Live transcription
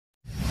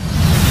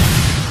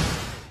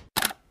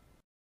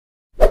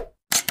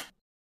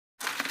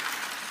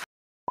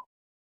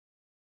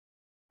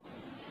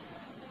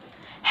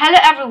Hello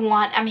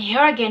everyone, I'm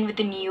here again with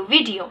a new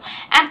video,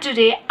 and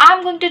today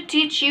I'm going to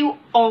teach you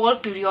all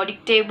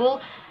periodic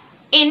table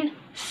in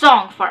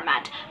song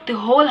format, the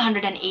whole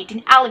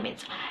 118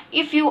 elements.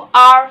 If you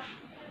are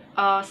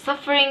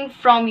suffering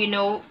from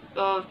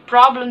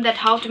problem that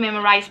how to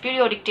memorize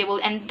periodic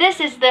table, and this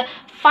is the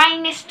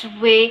finest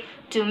way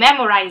to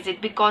memorize it,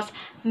 because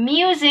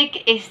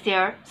music is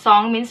there.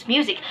 Song means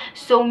music,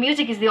 so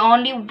music is the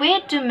only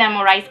way to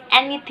memorize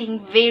anything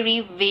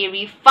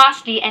very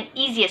fastly and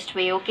easiest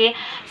way. Okay,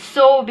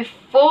 so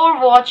before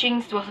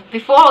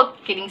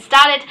getting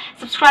started,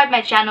 subscribe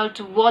my channel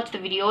to watch the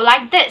video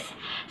like this.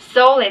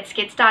 So let's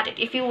get started.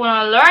 If you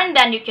want to learn,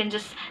 then you can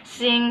just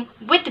sing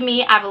with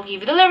me. I will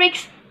give you the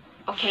lyrics.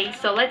 Okay,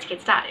 so let's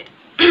get started.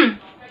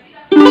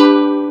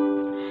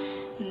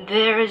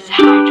 There's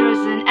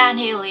hydrogen and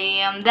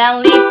helium,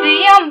 then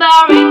lithium,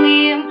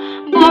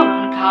 beryllium,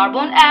 boron,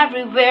 carbon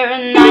everywhere,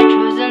 and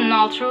nitrogen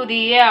all through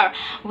the air,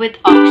 with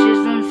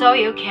oxygen so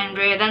you can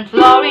breathe, and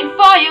fluorine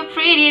for your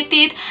pretty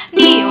teeth,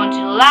 neon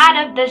to light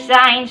up the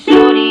sign,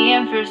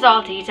 sodium for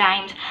salty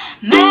times,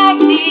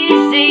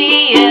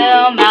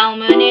 magnesium,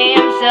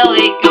 aluminium,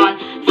 silicon,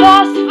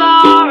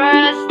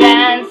 phosphorus,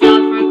 then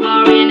sulfur,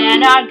 chlorine,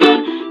 and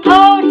argon,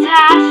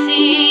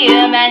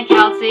 potassium and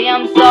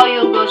calcium so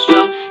you'll go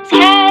strong,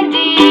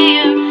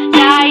 scandium,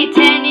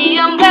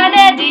 titanium,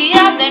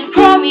 vanadium, then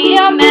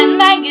chromium and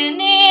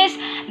manganese.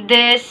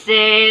 This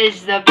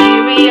is the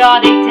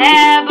periodic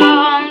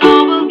table.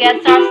 Noble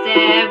gas are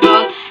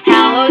stable,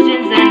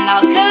 halogens and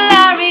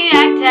alkali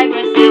react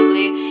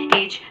aggressively.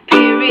 Each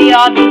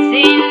period is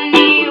in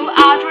new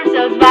outer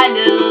cells while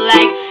the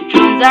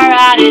electrons are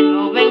added,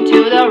 moving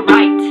to the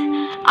right.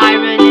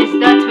 Iron is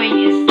the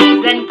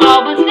 26, then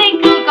cobalt,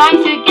 nickel,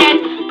 going to get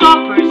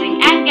copper,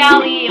 zinc and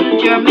gallium,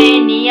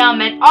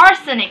 germanium and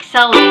arsenic,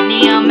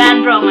 selenium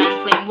and bromine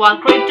flame, while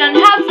krypton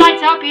helps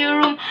light up your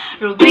room,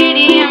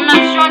 rubidium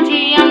and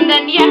strontium,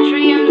 then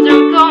yttrium,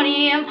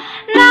 zirconium,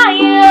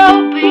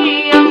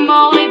 niobium,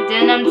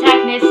 molybdenum,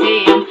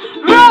 technetium,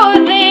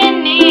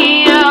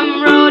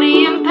 ruthenium,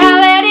 rhodium,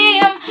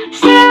 palladium,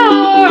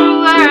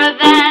 silver,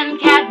 then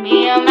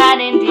cadmium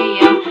and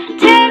indium,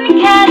 tin,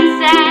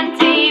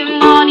 xanthium,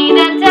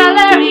 then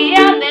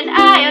tellurium, then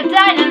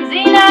iodine and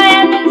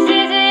xenon, and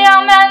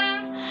cesium, and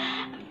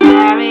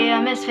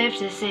barium is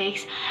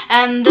 56.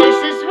 And this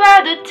is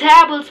where the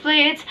table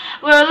splits,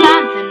 where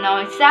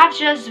lanthanoids have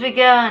just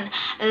begun,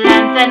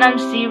 lanthanum,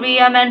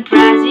 cerium, and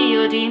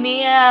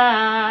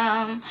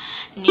praseodymium.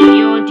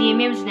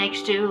 Neodymium's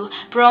next to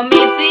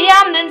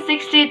promethium, then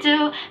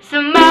 62,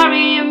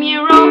 samarium,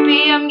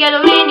 europium,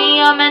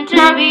 gadolinium, and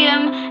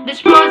terbium,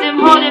 dysprosium,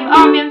 holmium,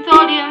 osmium,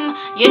 thorium,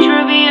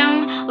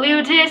 ytterbium,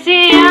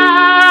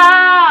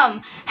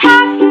 lutetium,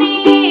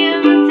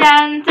 hafnium,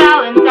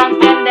 tantalum,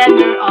 tungsten, then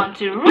we're on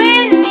to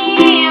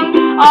rhenium,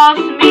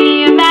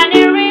 osmium, and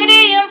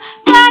iridium,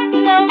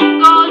 platinum,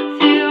 gold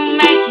to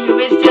make you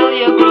rich till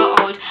you grow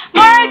old,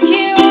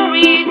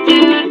 mercury to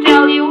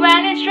tell you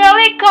when it's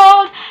really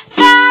cold,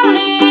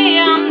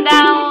 thallium,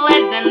 then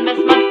lead, then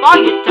bismuth for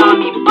your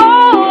tummy,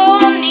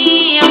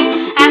 polonium,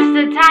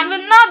 acetine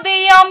will not be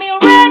yummy,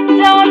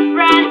 redstone,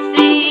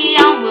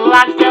 francium will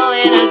last a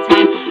little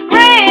time,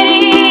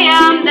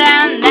 radium,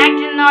 then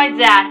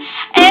actinoids at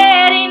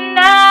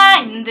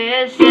 89.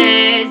 This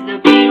is the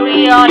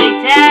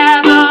periodic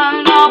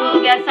table.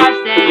 Noble gas are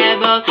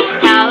stable,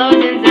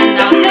 halogens and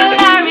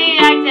alkali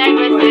react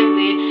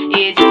aggressively.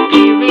 Each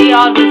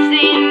period will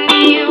see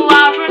new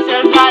outer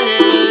cells while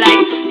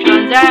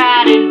electrons are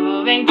added,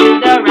 moving to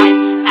the right.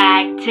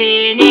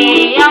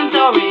 Actinium,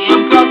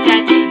 thorium,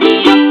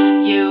 protactinium,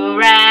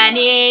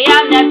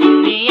 uranium,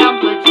 neptunium,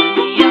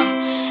 plutonium,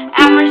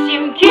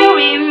 americium,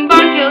 curium,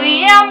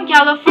 berkelium,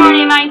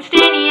 californium,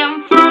 einsteinium,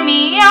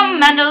 fermium,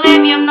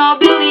 mendeleevium,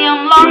 nobelium,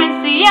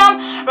 lawrencium,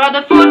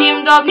 rutherfordium,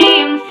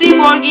 dubnium,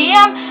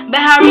 seaborgium,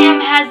 barium,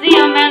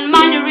 hazium, and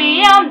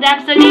minorium,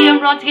 dapsodium,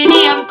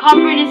 rontgenium,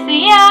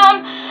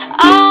 copernicium,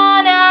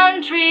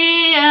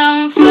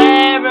 onantrium,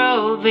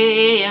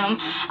 flerovium,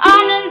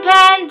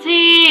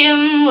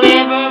 onanpantium,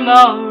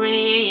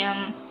 livermorium,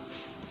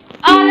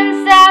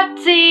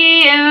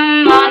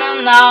 onanceptium,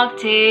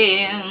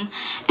 onanoctium,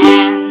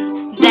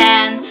 and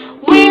then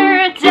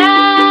we're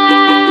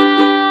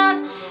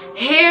done.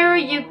 Here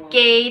you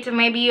get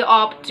maybe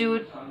up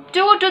to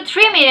 2 to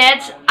 3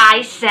 minutes.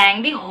 I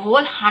sang the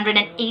whole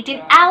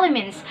 118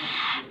 elements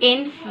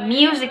in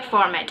music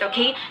format.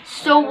 Okay,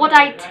 so what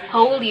I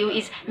told you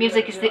is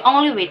music is the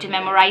only way to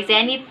memorize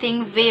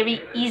anything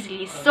very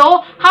easily.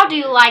 So how do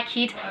you like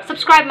it?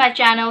 Subscribe my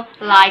channel,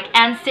 like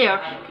and share.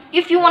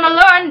 If you want to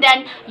learn,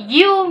 then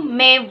you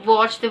may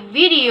watch the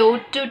video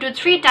 2 to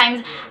 3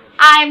 times.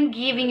 I'm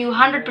giving you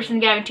 100%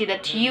 guarantee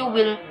that you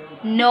will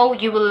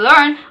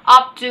learn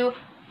up to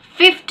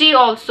 50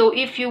 also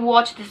if you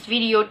watch this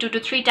video 2 to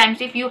 3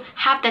 times, if you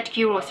have that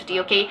curiosity.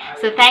 Okay,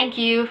 so thank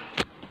you.